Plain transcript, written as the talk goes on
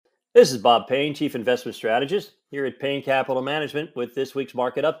This is Bob Payne, Chief Investment Strategist, here at Payne Capital Management with this week's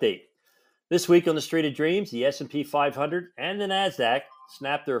market update. This week on the Street of Dreams, the S&P 500 and the NASDAQ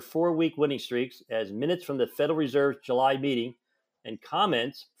snapped their 4-week winning streaks as minutes from the Federal Reserve's July meeting and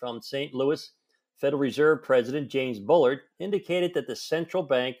comments from St. Louis Federal Reserve President James Bullard indicated that the central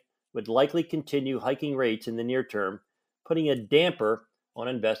bank would likely continue hiking rates in the near term, putting a damper on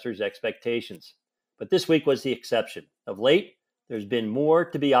investors' expectations. But this week was the exception. Of late, there's been more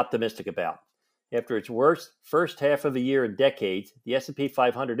to be optimistic about. After its worst first half of a year in decades, the S&P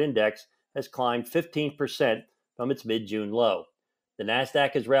 500 index has climbed 15% from its mid-June low. The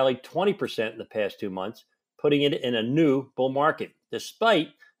NASDAQ has rallied 20% in the past 2 months, putting it in a new bull market,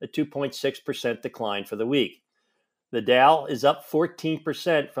 despite a 2.6% decline for the week. The Dow is up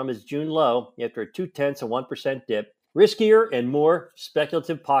 14% from its June low after a 0.2% dip. Riskier and more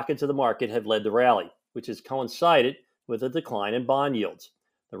speculative pockets of the market have led the rally, which has coincided with a decline in bond yields.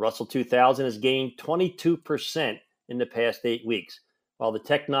 The Russell 2000 has gained 22% in the past 8 weeks, while the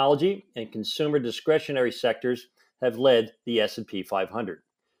technology and consumer discretionary sectors have led the S&P 500.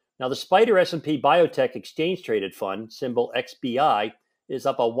 Now, the Spider S&P Biotech Exchange Traded Fund, symbol XBI, is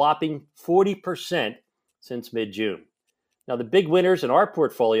up a whopping 40% since mid-June. Now, the big winners in our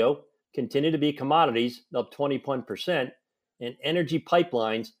portfolio continue to be commodities, up 21%, and energy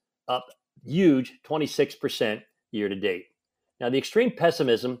pipelines, up huge 26% year to date. Now, the extreme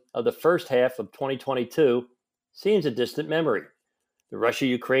pessimism of the first half of 2022 seems a distant memory. The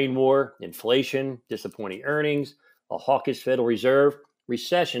Russia-Ukraine war, inflation, disappointing earnings, a hawkish Federal Reserve,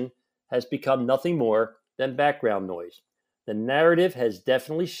 recession has become nothing more than background noise. The narrative has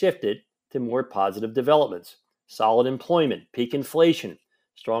definitely shifted to more positive developments. Solid employment, peak inflation,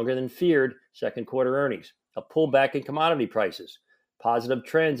 stronger than feared second quarter earnings, a pullback in commodity prices, positive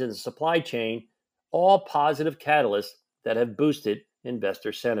trends in the supply chain, all positive catalysts that have boosted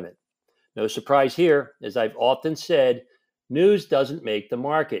investor sentiment. No surprise here, as I've often said, news doesn't make the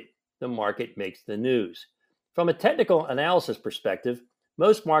market makes the news. From a technical analysis perspective,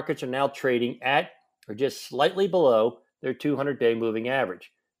 most markets are now trading at or just slightly below their 200-day moving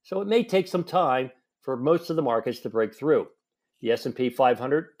average, so it may take some time for most of the markets to break through. The S&P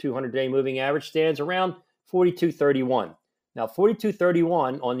 500 200-day moving average stands around 4231. Now,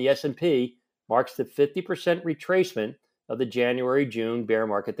 4231 on the S&P marks the 50% retracement of the January-June bear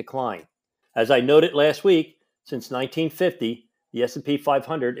market decline. As I noted last week, since 1950, the S&P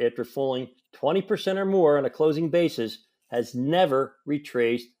 500, after falling 20% or more on a closing basis, has never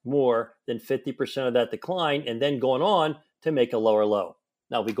retraced more than 50% of that decline and then gone on to make a lower low.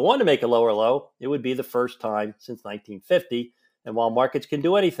 Now, if we go on to make a lower low, it would be the first time since 1950. And while markets can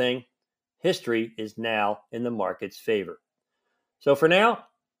do anything, history is now in the market's favor. So for now,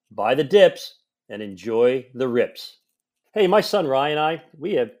 buy the dips and enjoy the rips. Hey, my son Ryan and I,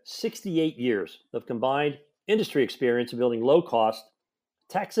 we have 68 years of combined industry experience in building low-cost,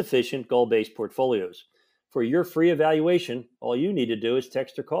 tax-efficient, goal-based portfolios. For your free evaluation, all you need to do is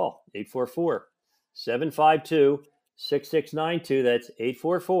text or call 844-752-6692. That's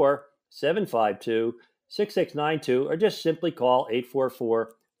 844-752-6692, or just simply call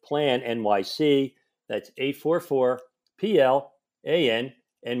 844-PLAN-NYC. That's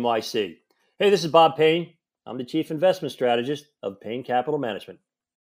 844-PLAN-NYC. Hey, this is Bob Payne. I'm the Chief Investment Strategist of Payne Capital Management.